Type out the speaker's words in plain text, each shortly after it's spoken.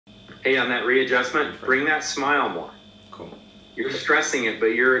Hey, on that readjustment, bring that smile more. Cool. You're stressing it,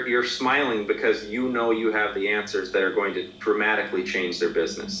 but you're smiling because you know you have the answers that are going to dramatically change their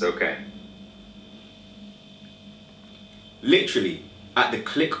business. Okay. Literally, at the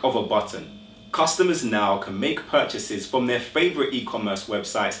click of a button, customers now can make purchases from their favorite e-commerce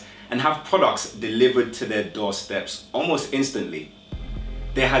websites and have products delivered to their doorsteps almost instantly.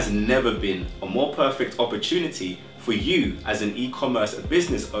 There has never been a more perfect opportunity for you as an e-commerce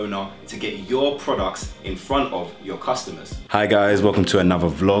business owner to get your products in front of your customers. Hi guys, welcome to another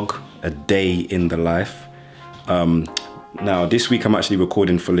vlog, a day in the life. Now this week I'm actually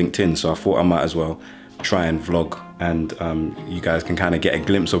recording for LinkedIn, so I thought I might as well try and vlog, and you guys can kind of get a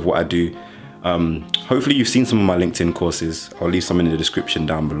glimpse of what I do. Hopefully you've seen some of my LinkedIn courses. I'll leave some in the description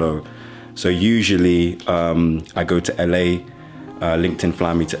down below. So usually I go to LA, LinkedIn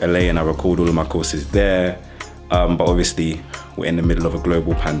fly me to LA and I record all of my courses there. But obviously we're in the middle of a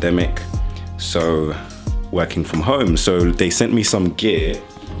global pandemic, so working from home. So they sent me some gear.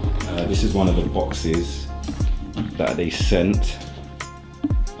 This is one of the boxes that they sent.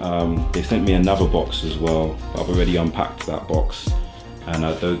 They sent me another box as well. I've already unpacked that box, and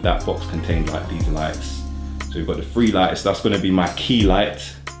that box contained like these lights. So we've got the 3 lights. That's going to be my key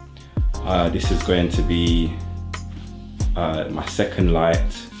light. This is going to be my second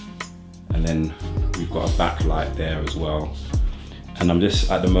light, and then we've got a backlight there as well. And I'm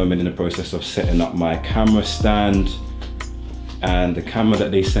just at the moment in the process of setting up my camera stand, and the camera that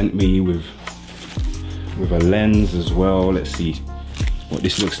they sent me with a lens as well. Let's see what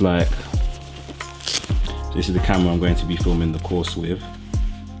this looks like. This is the camera I'm going to be filming the course with.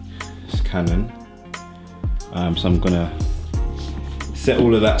 It's Canon. So I'm gonna set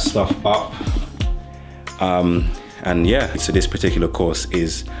all of that stuff up. And yeah, so this particular course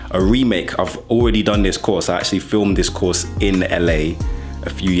is a remake. I've already done this course. I actually filmed this course in LA a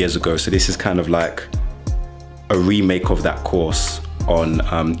few years ago. So this is kind of like a remake of that course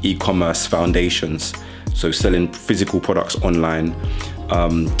on e-commerce foundations. So selling physical products online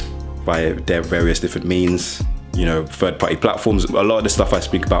via their various different means, you know, third-party platforms. A lot of the stuff I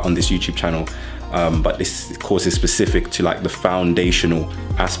speak about on this YouTube channel, but this course is specific to like the foundational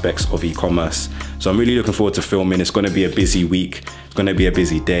aspects of e-commerce. So I'm really looking forward to filming. It's going to be a busy week. It's going to be a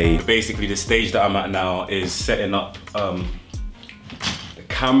busy day. Basically, the stage that I'm at now is setting up the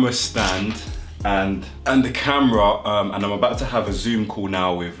camera stand and the camera, and I'm about to have a Zoom call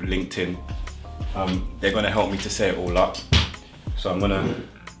now with LinkedIn. They're going to help me to set it all up. So I'm going to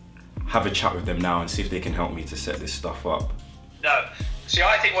have a chat with them now and see if they can help me to set this stuff up. No. See,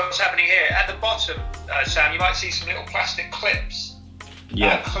 I think what's happening here, at the bottom, Sam, you might see some little plastic clips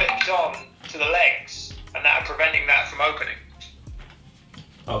that are clipped on to the legs, and that are preventing that from opening.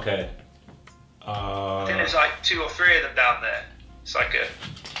 Okay. I think there's like 2 or 3 of them down there. It's like a...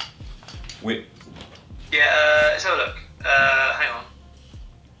 Wait. Yeah, let's have a look. Hang on.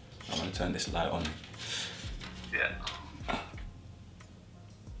 I'm going to turn this light on. Yeah.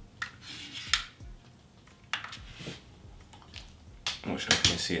 I'm not sure if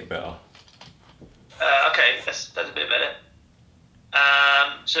you can see it better. Okay, that's a bit better.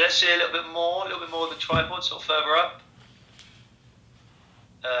 So let's see a little bit more of the tripod, sort of further up.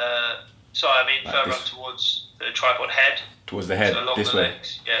 Sorry, I mean like further up towards the tripod head. Towards the head, so along this the way.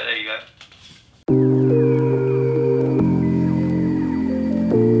 legs. Yeah, there you go.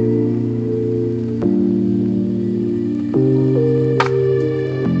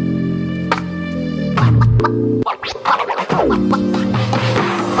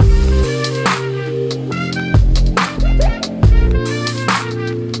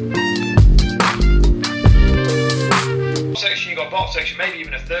 Section, maybe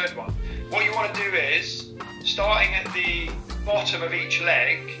even a third one. What you want to do is, starting at the bottom of each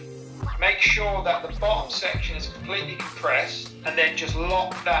leg, make sure that the bottom section is completely compressed, and then just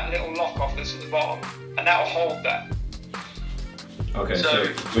lock that little lock off that's at the bottom, and that will hold that. Okay, so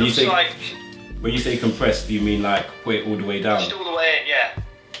when you say compressed, do you mean like put it all the way down? Just all the way in, yeah.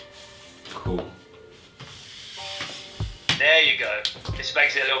 Cool. There you go. This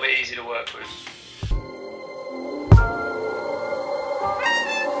makes it a little bit easier to work with.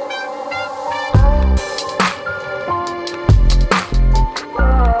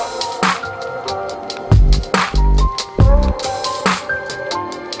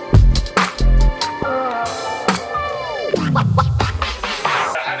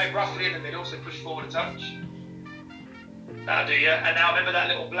 Touch. That'll do you. And now remember that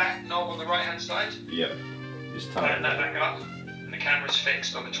little black knob on the right hand side? Yep. Just turn that back up, and the camera's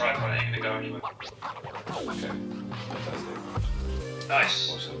fixed on the tripod, it ain't going to go anywhere. Okay. Fantastic.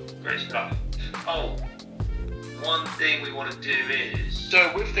 Nice. Awesome. Great stuff. Oh, one thing we want to do is,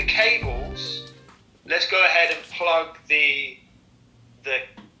 so with the cables, let's go ahead and plug the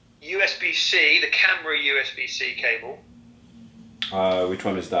USB-C, the camera USB-C cable. Which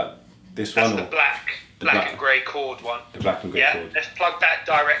one is that? This That's one? the black and grey cord one. The black and grey cord. Let's plug that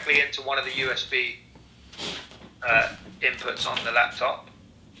directly into one of the USB inputs on the laptop.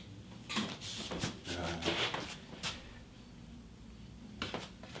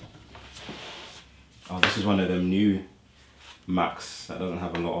 Oh, this is one of them new Macs that doesn't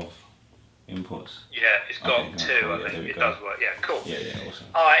have a lot of inputs. Yeah, it's got two, I think. It does work. Yeah, cool. Yeah, awesome.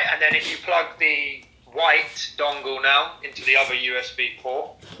 Alright, and then if you plug the white dongle now into the other USB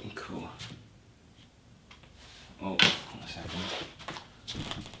port. Cool. Oh, 1 second.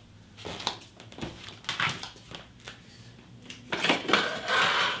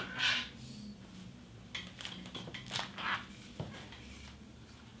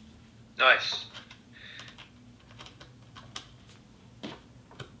 Nice.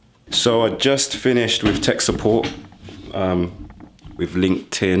 So I just finished with tech support with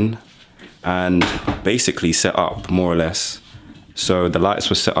LinkedIn and basically set up more or less. So the lights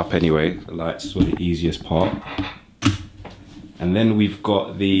were set up anyway. The lights were the easiest part. And then we've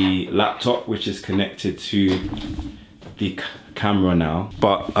got the laptop, which is connected to the camera now.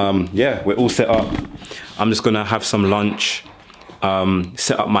 But yeah, we're all set up. I'm just gonna have some lunch,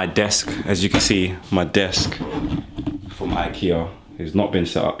 set up my desk. As you can see, my desk from IKEA has not been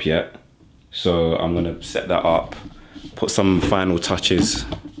set up yet. So I'm gonna set that up, put some final touches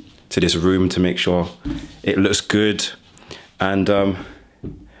to this room to make sure it looks good. And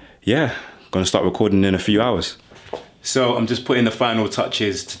yeah, gonna start recording in a few hours. So I'm just putting the final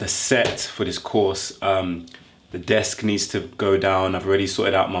touches to the set for this course. The desk needs to go down. I've already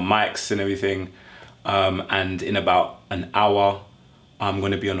sorted out my mics and everything. And in about an hour, I'm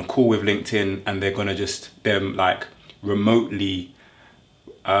gonna be on a call with LinkedIn and they're gonna them like remotely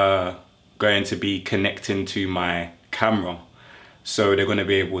going to be connecting to my camera. So they're gonna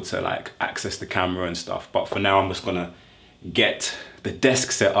be able to like access the camera and stuff. But for now, I'm just gonna get the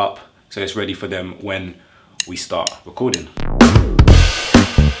desk set up so it's ready for them when we start recording.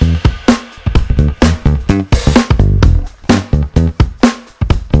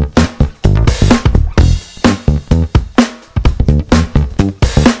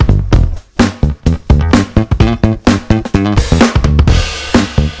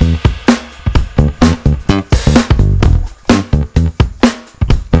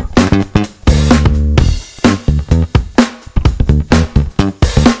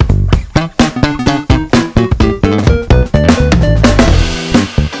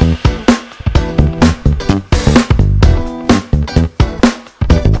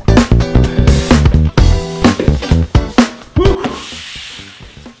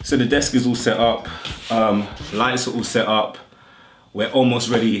 So the desk is all set up, lights are all set up. We're almost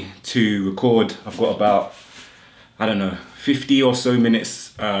ready to record. I've got about, I don't know, 50 or so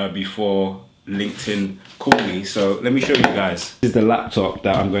minutes before LinkedIn call me. So let me show you guys. This is the laptop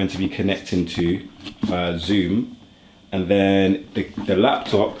that I'm going to be connecting to Zoom. And then the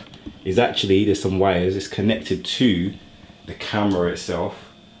laptop is actually, there's some wires, it's connected to the camera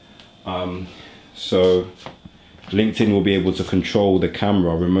itself. So LinkedIn will be able to control the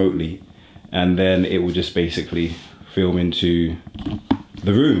camera remotely and then it will just basically film into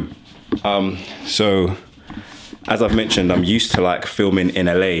the room. So as I've mentioned, I'm used to like filming in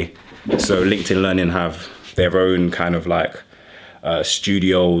LA. So LinkedIn Learning have their own kind of like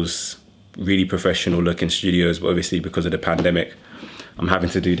studios, really professional looking studios, but obviously because of the pandemic, I'm having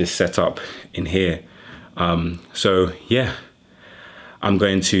to do this setup in here. So yeah, I'm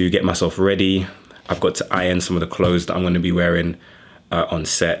going to get myself ready. I've got to iron some of the clothes that I'm going to be wearing on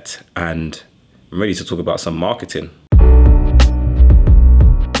set, and I'm ready to talk about some marketing.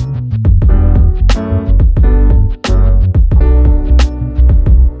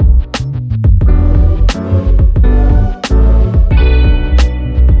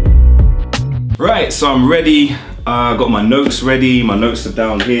 Right, so I'm ready. Got my notes ready. My notes are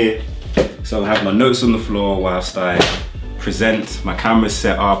down here. So I have my notes on the floor whilst I present. My camera's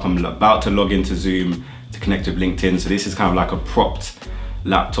set up. I'm about to log into Zoom to connect with LinkedIn. So this is kind of like a propped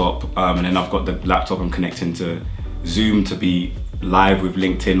laptop. And then I've got the laptop I'm connecting to Zoom to be live with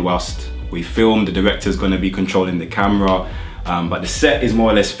LinkedIn whilst we film. The director's gonna be controlling the camera. But the set is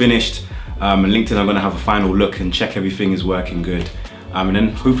more or less finished. And LinkedIn, I'm gonna have a final look and check everything is working good. And then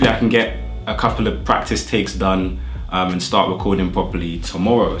hopefully I can get a couple of practice takes done and start recording properly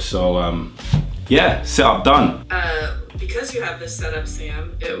tomorrow. So yeah, setup done. Because you have this setup,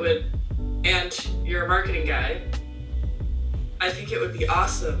 Sam, it would, and you're a marketing guy, I think it would be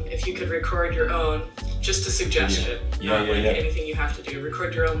awesome if you could record your own, just a suggestion, not anything you have to do,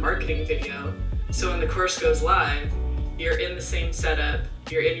 record your own marketing video. So when the course goes live, you're in the same setup,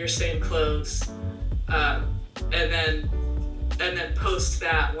 you're in your same clothes, and then post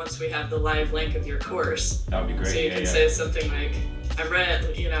that once we have the live link of your course. That would be great. So you can say something like,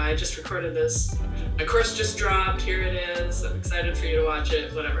 I just recorded this, my course just dropped, here it is, I'm excited for you to watch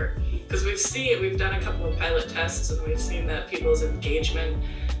it, whatever. Because we've done a couple of pilot tests and we've seen that people's engagement,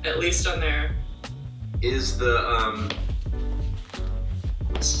 at least on their... Is the,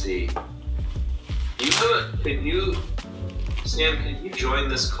 let's see. Sam, can you join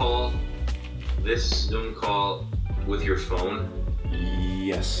this Zoom call with your phone?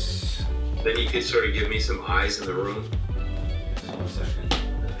 Yes. Then you could sort of give me some eyes in the room. Just 1 second.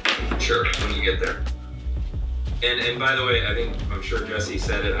 Sure, when you get there. And by the way, I'm sure Jesse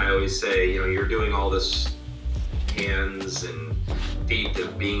said it, I always say, you're doing all this hands and feet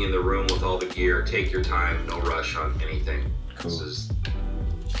of being in the room with all the gear. Take your time, no rush on anything. Cool.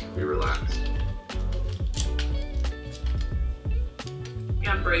 Be relaxed. You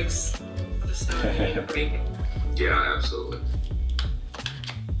have breaks. Let us know if you need a break. Yeah, absolutely.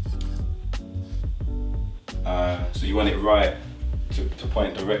 So you want it right to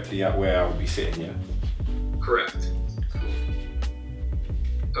point directly at where I would be sitting, yeah? Correct.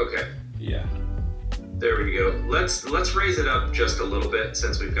 Okay. Yeah. There we go. Let's raise it up just a little bit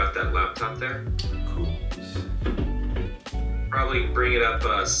since we've got that laptop there. Cool. Probably bring it up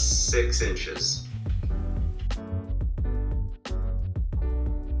 6 inches.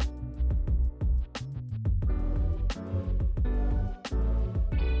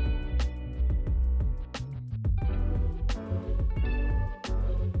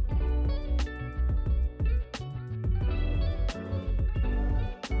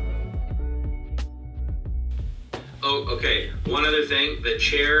 Oh, okay. One other thing,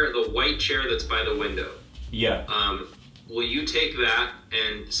 the white chair that's by the window. Yeah. Will you take that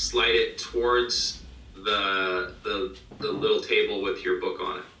and slide it towards the little table with your book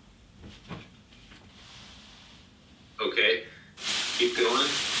on it? Okay. Keep going.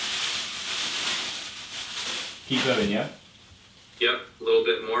 Keep going, yeah? Yep, a little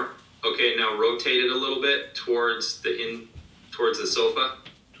bit more. Okay, now rotate it a little bit towards the sofa.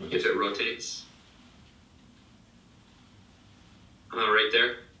 If it rotates. Right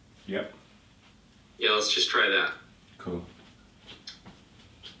there? Yep. Yeah, let's just try that. Cool.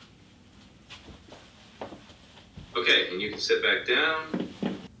 Okay, and you can sit back down.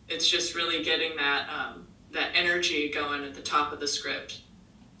 It's just really getting that energy going at the top of the script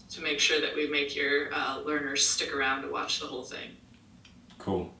to make sure that we make your learners stick around to watch the whole thing.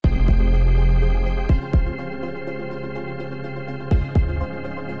 Cool.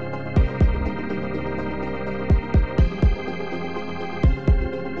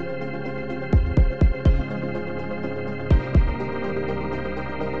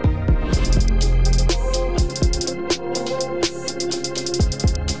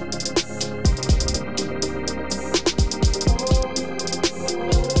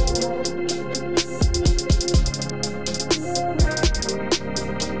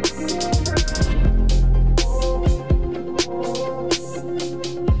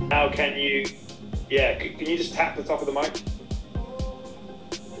 Can you just tap the top of the mic?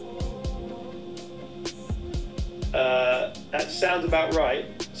 That sounds about right.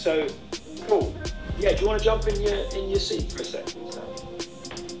 So, cool. Yeah, do you want to jump in your seat for a second?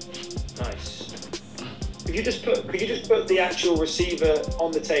 Nice. Could you just put the actual receiver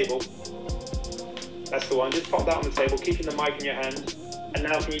on the table? That's the one. Just pop that on the table, keeping the mic in your hand. And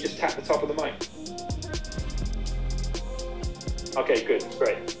now can you just tap the top of the mic? Okay, good,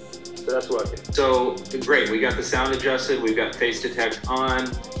 great. So that's working. So great, we got the sound adjusted, we've got face detect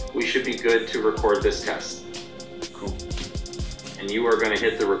on. We should be good to record this test. Cool. And you are going to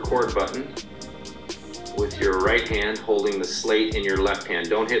hit the record button with your right hand holding the slate in your left hand.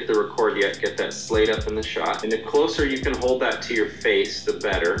 Don't hit the record yet, get that slate up in the shot. And the closer you can hold that to your face, the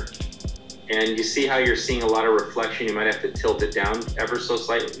better. And you see how you're seeing a lot of reflection, you might have to tilt it down ever so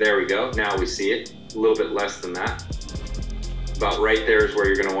slightly. There we go, now we see it, a little bit less than that. About right there is where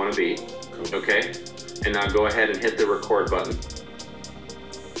you're gonna wanna be, cool. Okay? And now go ahead and hit the record button.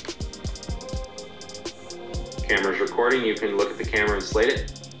 Camera's recording, you can look at the camera and slate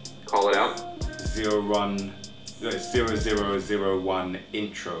it, call it out. 0001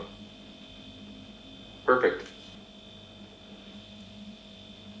 intro. Perfect.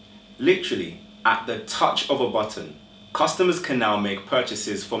 Literally, at the touch of a button, customers can now make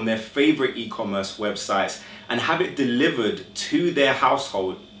purchases from their favorite e-commerce websites and have it delivered to their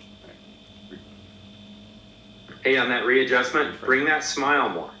household. Hey, on that readjustment, bring that smile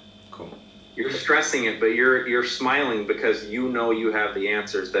more. Cool. You're stressing it, but you're smiling because you know you have the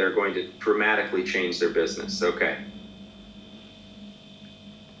answers that are going to dramatically change their business. Okay.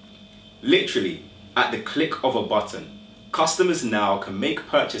 Literally, at the click of a button, customers now can make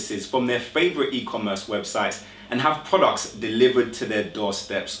purchases from their favorite e-commerce websites and have products delivered to their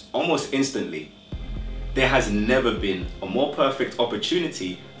doorsteps almost instantly. There has never been a more perfect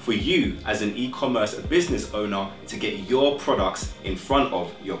opportunity for you as an e-commerce business owner to get your products in front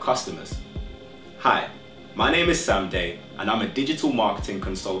of your customers. Hi, my name is Sam Dey and I'm a digital marketing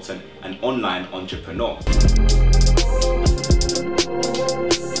consultant and online entrepreneur.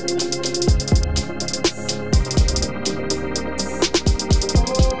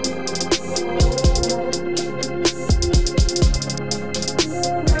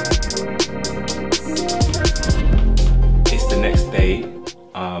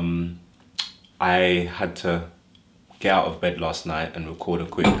 I had to get out of bed last night and record a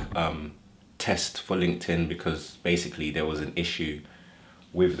quick test for LinkedIn because basically there was an issue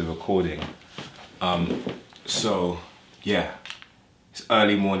with the recording. So yeah, it's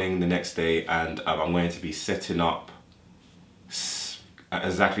early morning the next day and I'm going to be setting up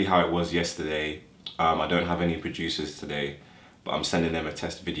exactly how it was yesterday. I don't have any producers today, but I'm sending them a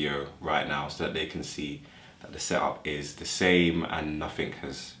test video right now so that they can see that the setup is the same and nothing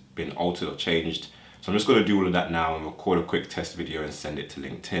has been altered or changed. So I'm just going to do all of that now and record a quick test video and send it to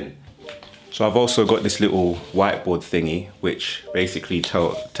LinkedIn. So I've also got this little whiteboard thingy which basically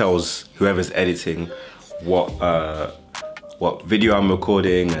tells whoever's editing what video I'm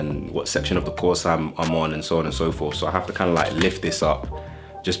recording and what section of the course I'm on and so on and so forth. So I have to kind of like lift this up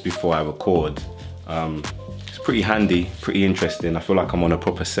just before I record. It's pretty handy, pretty interesting. I feel like I'm on a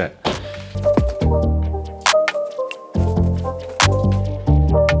proper set.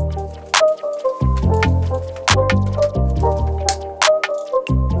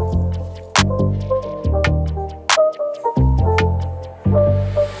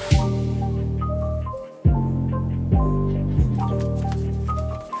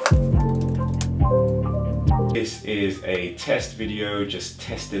 This is a test video, just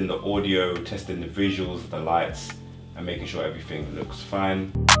testing the audio, testing the visuals, the lights, and making sure everything looks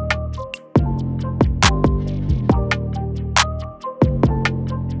fine.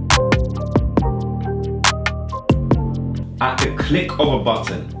 At the click of a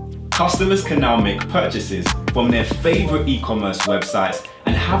button, customers can now make purchases from their favorite e-commerce websites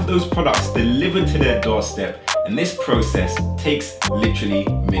and have those products delivered to their doorstep, and this process takes literally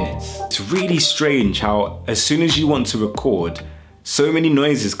minutes. It's really strange how as soon as you want to record, so many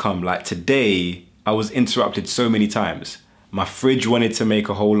noises come. Like today, I was interrupted so many times. My fridge wanted to make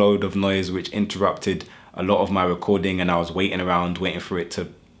a whole load of noise which interrupted a lot of my recording, and I was waiting around waiting for it to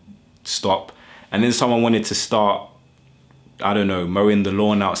stop. And then someone wanted to start, I don't know, mowing the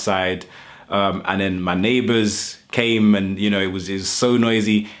lawn outside. And then my neighbors came and, you know, it was so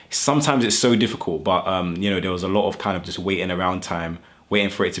noisy. Sometimes it's so difficult, but, you know, there was a lot of kind of just waiting around time, waiting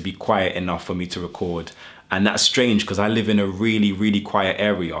for it to be quiet enough for me to record. And that's strange because I live in a really, really quiet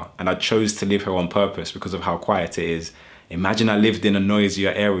area and I chose to live here on purpose because of how quiet it is. Imagine I lived in a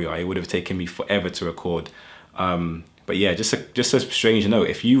noisier area, it would have taken me forever to record. But yeah, just a strange note.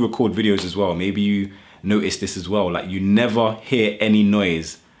 If you record videos as well, maybe you notice this as well, like you never hear any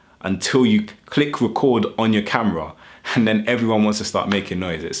noise until you click record on your camera and then everyone wants to start making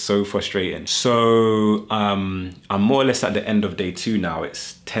noise. It's so frustrating. So I'm more or less at the end of day 2 now.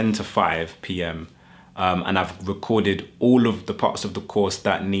 It's 10 to 5 p.m. And I've recorded all of the parts of the course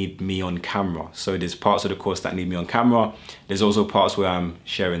that need me on camera. So there's parts of the course that need me on camera. There's also parts where I'm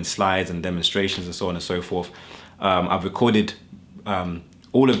sharing slides and demonstrations and so on and so forth. I've recorded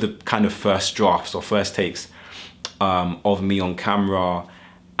all of the kind of first drafts or first takes of me on camera,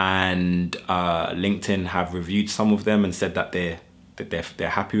 and LinkedIn have reviewed some of them and said that they're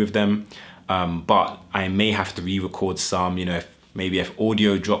happy with them. But I may have to re-record some, you know, maybe if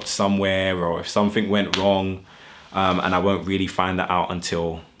audio dropped somewhere or if something went wrong, and I won't really find that out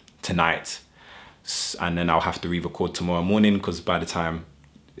until tonight. And then I'll have to re-record tomorrow morning because by the time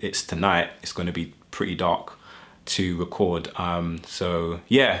it's tonight, it's going to be pretty dark to record. So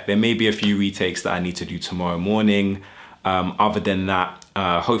yeah, there may be a few retakes that I need to do tomorrow morning. Other than that,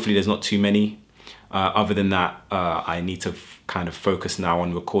 hopefully there's not too many. Other than that, I need to kind of focus now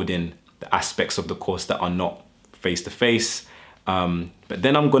on recording the aspects of the course that are not face-to-face. But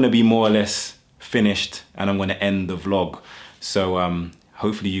then I'm going to be more or less finished and I'm going to end the vlog. So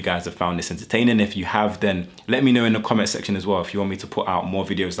hopefully you guys have found this entertaining. If you have, then let me know in the comment section as well if you want me to put out more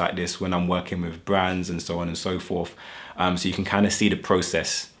videos like this when I'm working with brands and so on and so forth. So you can kind of see the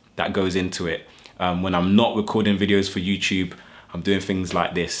process that goes into it. when I'm not recording videos for YouTube, I'm doing things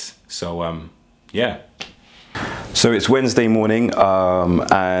like this. So yeah. So it's Wednesday morning,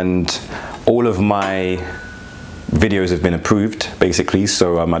 and all of my videos have been approved, basically.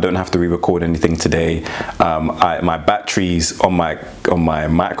 So I don't have to re-record anything today. My batteries on my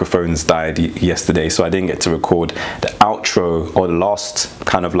microphones died yesterday, so I didn't get to record the outro or the last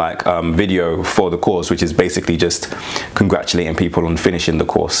kind of like video for the course, which is basically just congratulating people on finishing the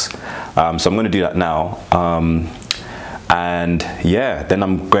course. So I'm going to do that now. And yeah, then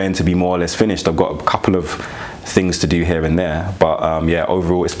I'm going to be more or less finished. I've got a couple of things to do here and there, but yeah,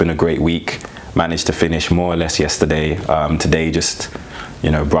 overall it's been a great week. Managed to finish more or less yesterday. Today just, you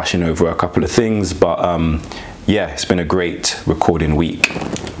know, brushing over a couple of things, but yeah, it's been a great recording week.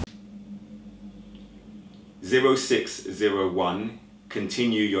 0601,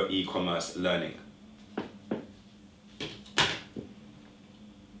 continue your e-commerce learning.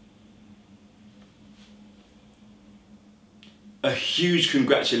 A huge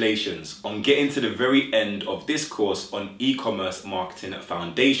congratulations on getting to the very end of this course on e-commerce marketing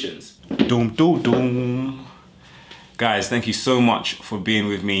foundations. Doom, doom, doom. Guys, thank you so much for being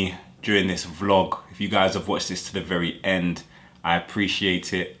with me during this vlog. If you guys have watched this to the very end, I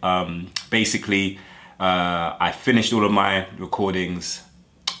appreciate it. Basically, I finished all of my recordings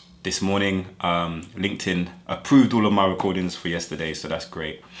this morning. LinkedIn approved all of my recordings for yesterday, so that's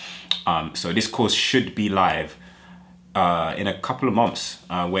great. So this course should be live in a couple of months.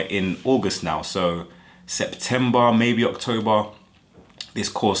 We're in August now, so September, maybe October, this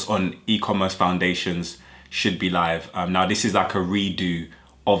course on e-commerce foundations should be live. Now this is like a redo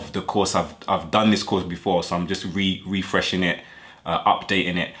of the course. I've done this course before, so I'm just refreshing it,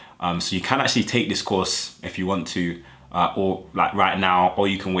 updating it. So you can actually take this course if you want to, or like right now, or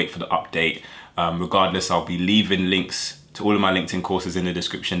you can wait for the update. Regardless, I'll be leaving links to all of my LinkedIn courses in the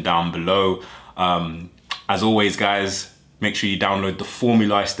description down below. As always, guys, make sure you download the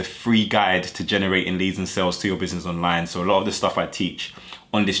formula. It's the free guide to generating leads and sales to your business online. So a lot of the stuff I teach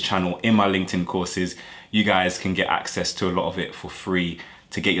on this channel in my LinkedIn courses, you guys can get access to a lot of it for free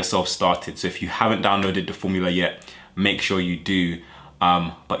to get yourself started. So if you haven't downloaded the formula yet, make sure you do.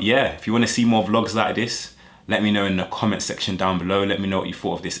 But yeah, if you want to see more vlogs like this, let me know in the comment section down below. Let me know what you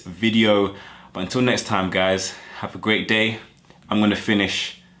thought of this video. But until next time, guys, have a great day. I'm going to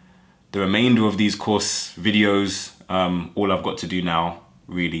finish the remainder of these course videos. All I've got to do now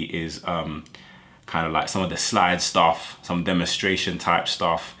really is kind of like some of the slide stuff, some demonstration type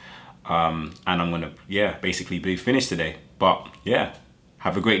stuff, and I'm gonna, yeah, basically be finished today. But yeah,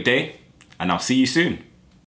 have a great day, and I'll see you soon.